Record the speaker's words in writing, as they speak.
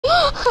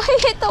I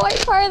hit the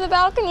white part of the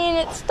balcony and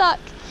it stuck.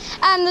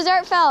 And the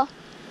dart fell.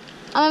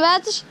 I'm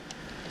about to...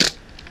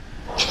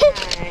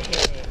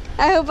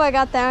 I hope I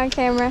got that on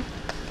camera.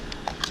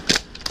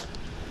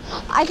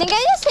 I think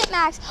I just hit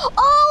Max.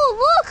 Oh,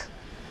 look!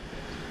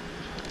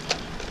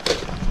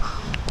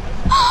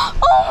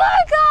 Oh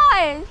my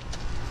god!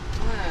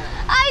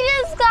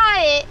 I just got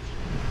it.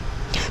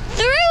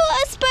 Through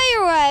a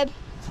spider web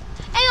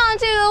and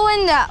onto the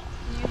window.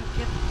 You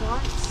get the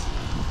darts?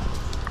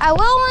 I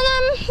will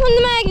when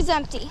the mag is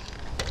empty.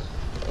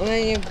 And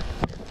then you...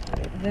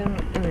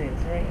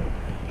 it's right here.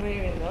 When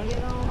you reload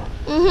it all?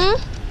 Mm-hmm.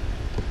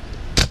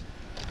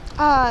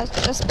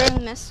 Just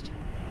barely missed.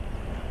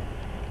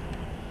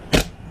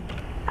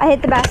 I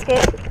hit the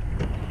basket.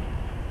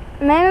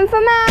 I'm aiming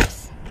for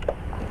Max.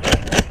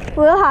 A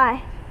little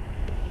high.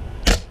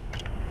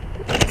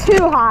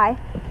 Too high.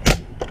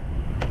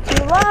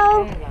 Too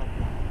low.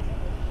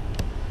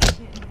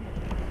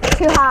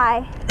 Too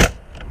high.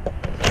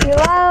 Too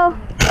low.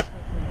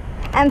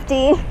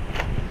 Empty.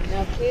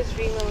 Now please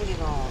reload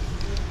it all.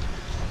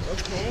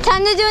 Okay.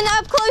 Time to do an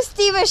up close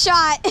Steva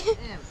shot.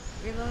 Yeah,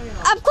 reload it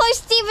all. Up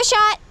close Steva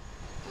shot.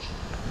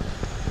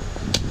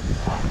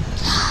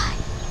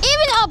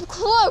 Even up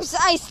close,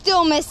 I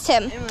still missed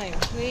him. Emily,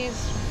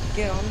 please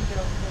get on the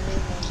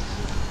reload.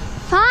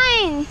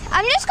 Fine.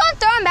 I'm just gonna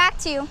throw him back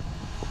to you.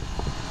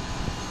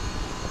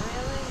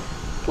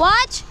 Really?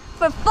 Watch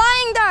for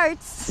flying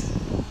darts.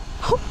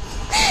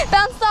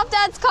 Bounced off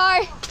Dad's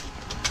car.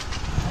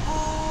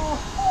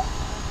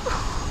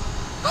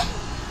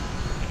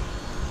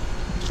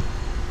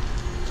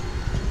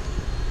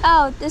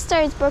 Oh, this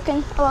dart is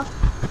broken. Oh well.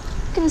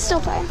 Can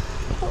still fire.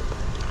 Oh,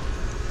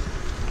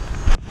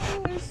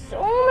 there's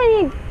so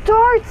many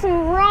darts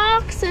and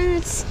rocks and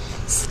it's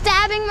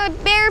stabbing my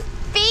bare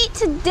feet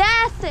to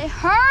death. It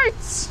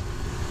hurts.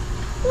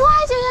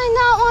 Why did I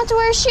not want to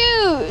wear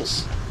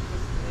shoes?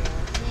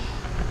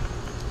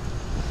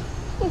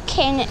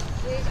 Okay, it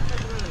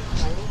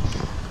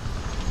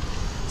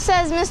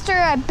says, Mister,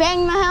 I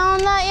banged my head on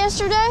that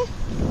yesterday.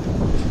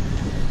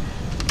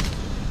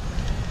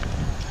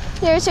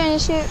 Your turn to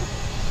shoot.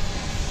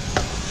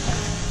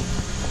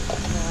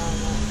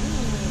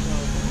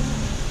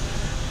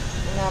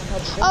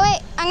 Oh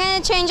wait, I'm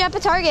gonna change up a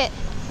target.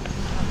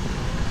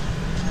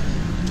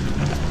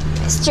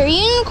 Mr.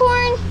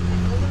 Unicorn?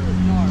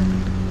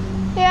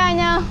 Yeah, I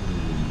know.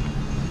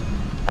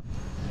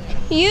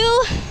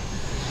 You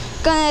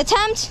gonna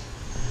attempt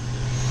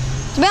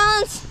to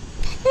balance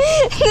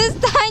this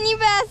tiny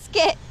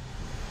basket.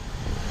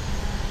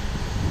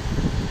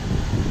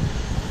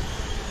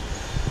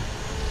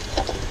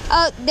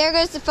 Oh, there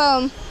goes the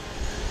foam.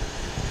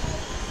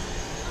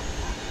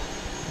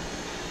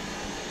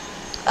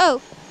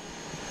 Oh,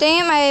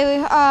 dang it,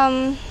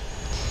 my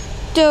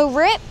dough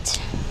ripped.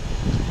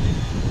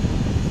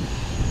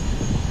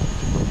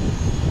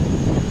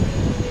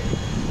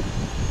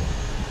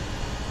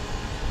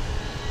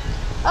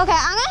 Okay,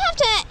 I'm gonna have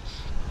to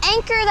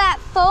anchor that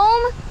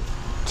foam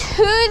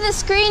to the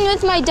screen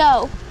with my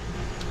dough.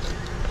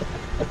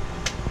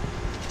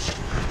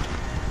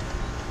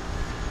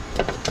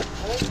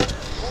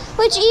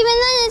 Which even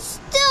then it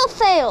still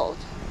failed.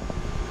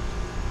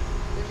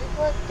 Did you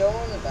put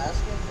dough in the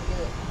basket to get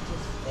it to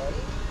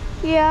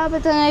steady? Yeah,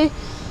 but then I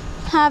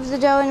have the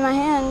dough in my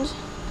hand.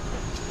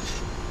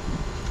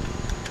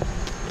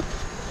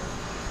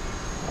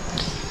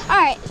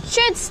 Alright,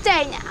 should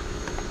stay now.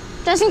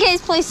 Just in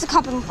case, place the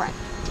cup in front.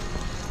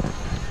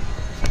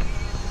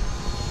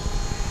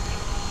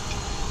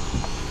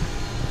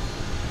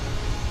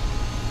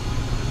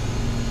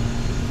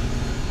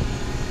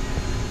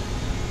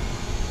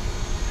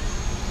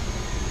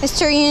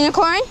 Mr.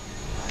 Unicorn?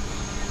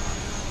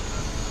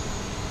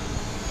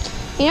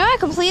 You know, I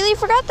completely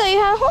forgot that you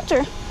had a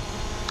halter.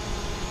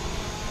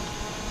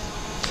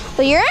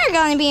 But you're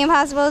going to be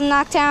impossible to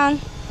knock down.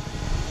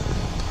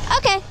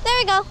 Okay, there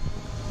we go.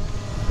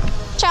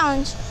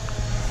 Challenge.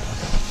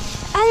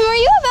 And were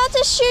you about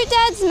to shoot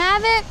Dad's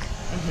Mavic?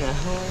 No,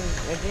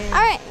 I didn't.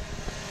 All right.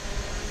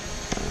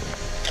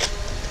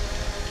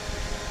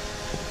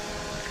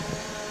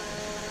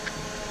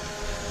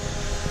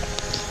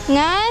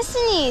 Nice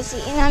and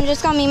easy. And I'm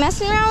just going to be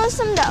messing around with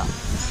some dough.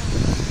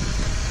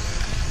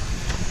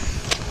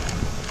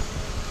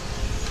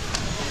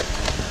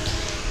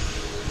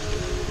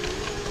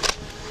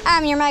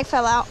 Your mic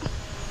fell out. No,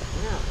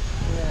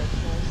 that's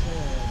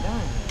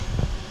done.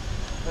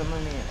 Put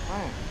money in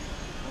fire.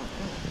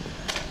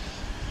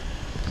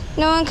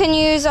 No one can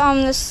use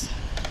this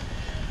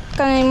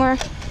gun anymore.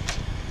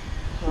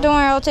 Don't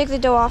worry, I'll take the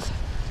dough off.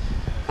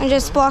 I'm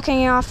just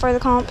blocking it off for the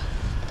comp.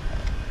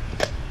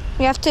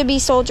 You have to be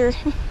soldier.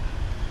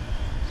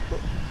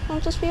 I'll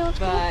just be able to.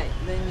 But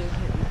then you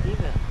can receive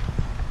it.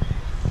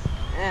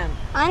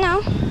 I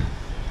know.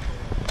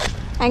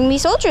 I can be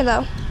soldier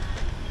though.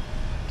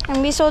 I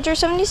can be soldier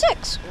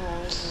 76.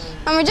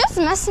 And we're just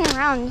messing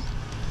around.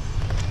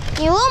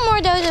 Need a little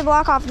more dough to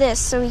block off this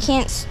so we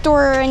can't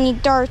store any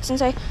darts and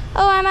say,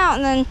 oh, I'm out,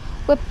 and then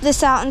whip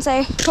this out and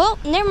say, well,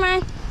 never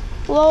mind.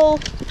 Lol.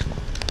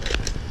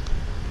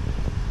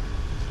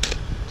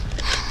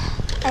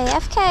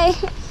 AFK.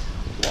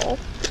 Lol.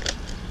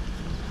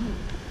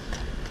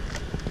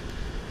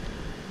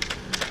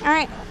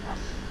 Alright.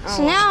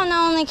 So now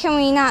not only can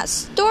we not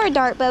store a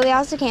dart, but we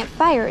also can't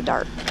fire a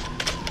dart.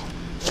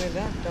 Wait,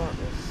 that dart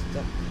was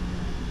stuck.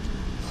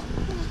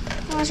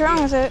 What's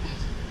wrong with it?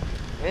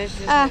 It's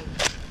just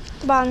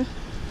The bottom.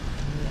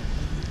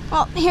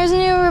 Well, here's a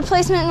new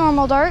replacement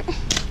normal dart.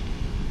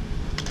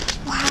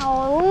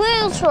 Wow, a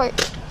little short.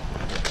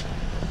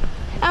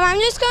 I'm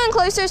just going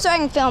closer so I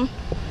can film.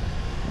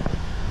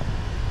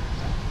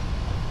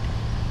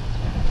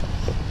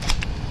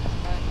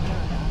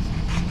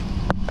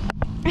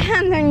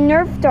 And they're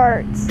Nerf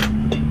darts.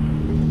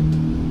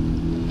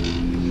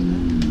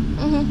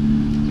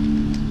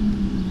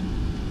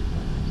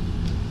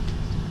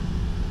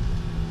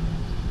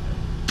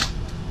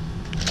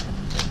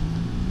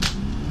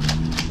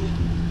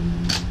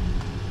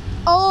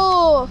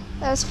 Oh,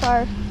 that's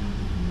far.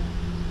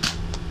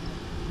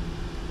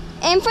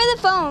 Aim for the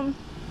foam.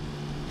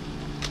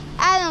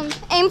 Adam,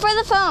 aim for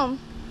the foam.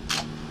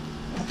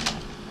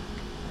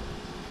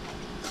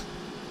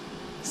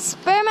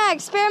 Spare mag,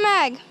 spare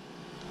mag.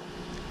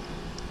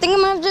 I think I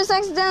might have just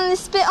accidentally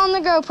spit on the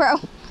GoPro.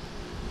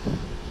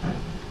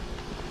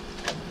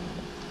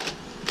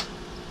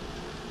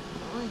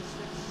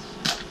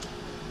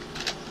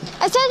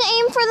 I said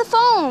aim for the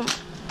foam.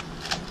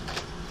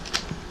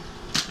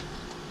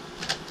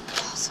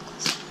 Oh, so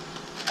close.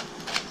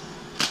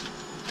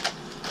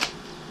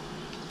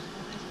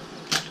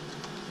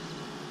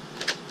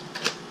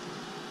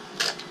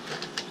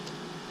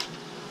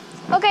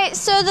 Okay,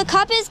 so the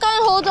cup is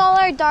gonna hold all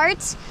our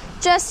darts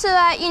just so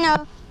that, you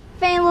know,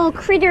 if any little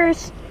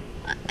critters,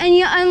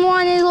 any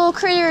unwanted little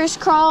critters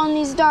crawl on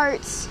these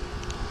darts,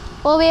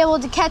 we'll be able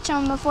to catch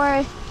them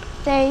before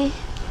they,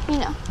 you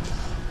know.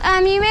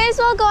 You may as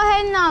well go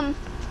ahead and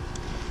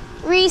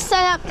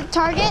reset up the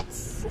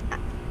targets.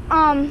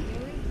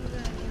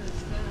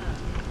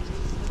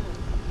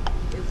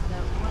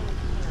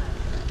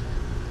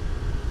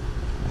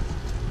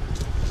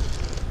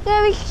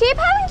 Yeah, we keep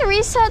having to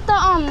reset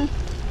the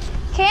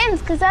cans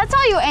because that's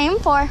all you aim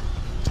for.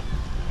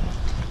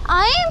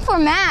 I aim for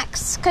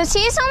Max because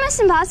he's almost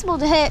impossible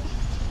to hit.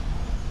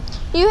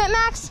 You hit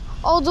Max,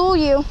 I'll duel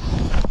you.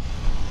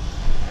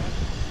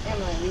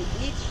 Emily, we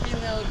each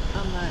reload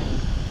a mag.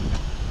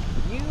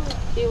 You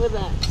deal with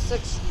that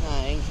 6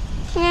 mag.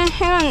 Yeah,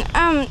 hang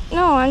on.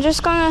 No, I'm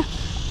just gonna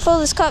fill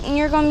this cup and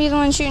you're gonna be the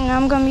one shooting and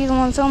I'm gonna be the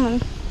one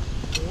filming.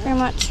 Yeah. Very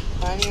much.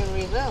 How do you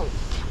reload?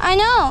 I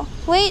know.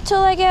 Wait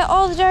till I get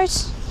all the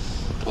darts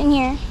in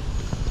here.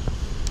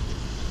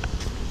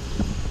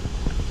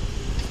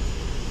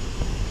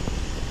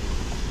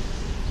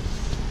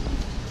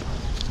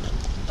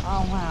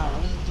 Oh wow,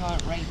 there's a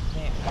dart right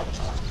there.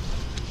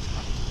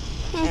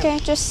 Okay,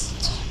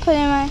 just put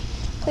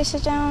place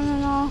it down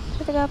and I'll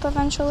pick it up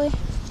eventually.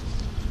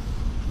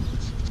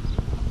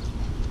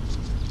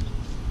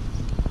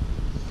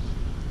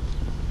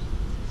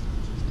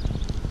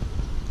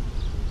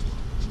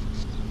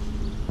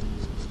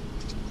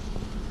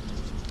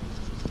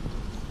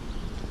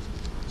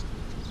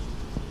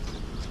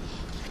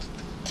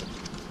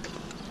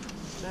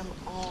 Them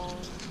all.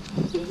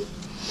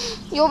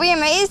 You'll be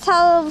amazed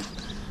how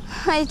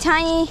my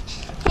tiny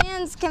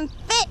hands can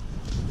fit.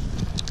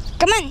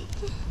 Come on.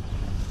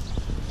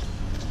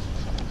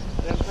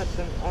 Then put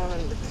them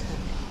on the cup.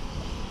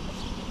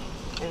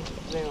 And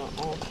they were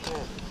all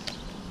fit.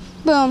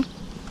 Boom.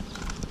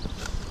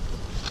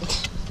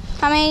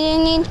 How many do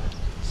you need?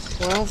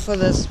 12 for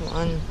this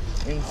one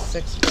and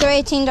 6 for There are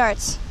 18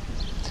 darts.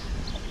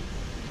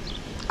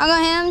 I'm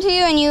gonna hand them to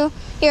you and you,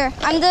 here,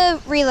 I'm the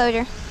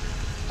reloader.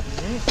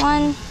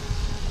 1,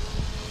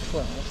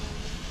 12.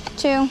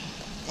 2, No,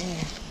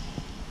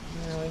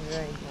 it's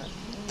very much.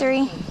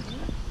 3,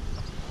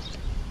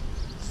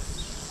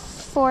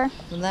 4.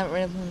 Will that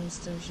red one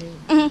still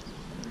shoot?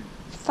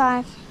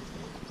 5,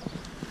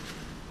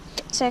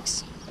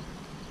 6,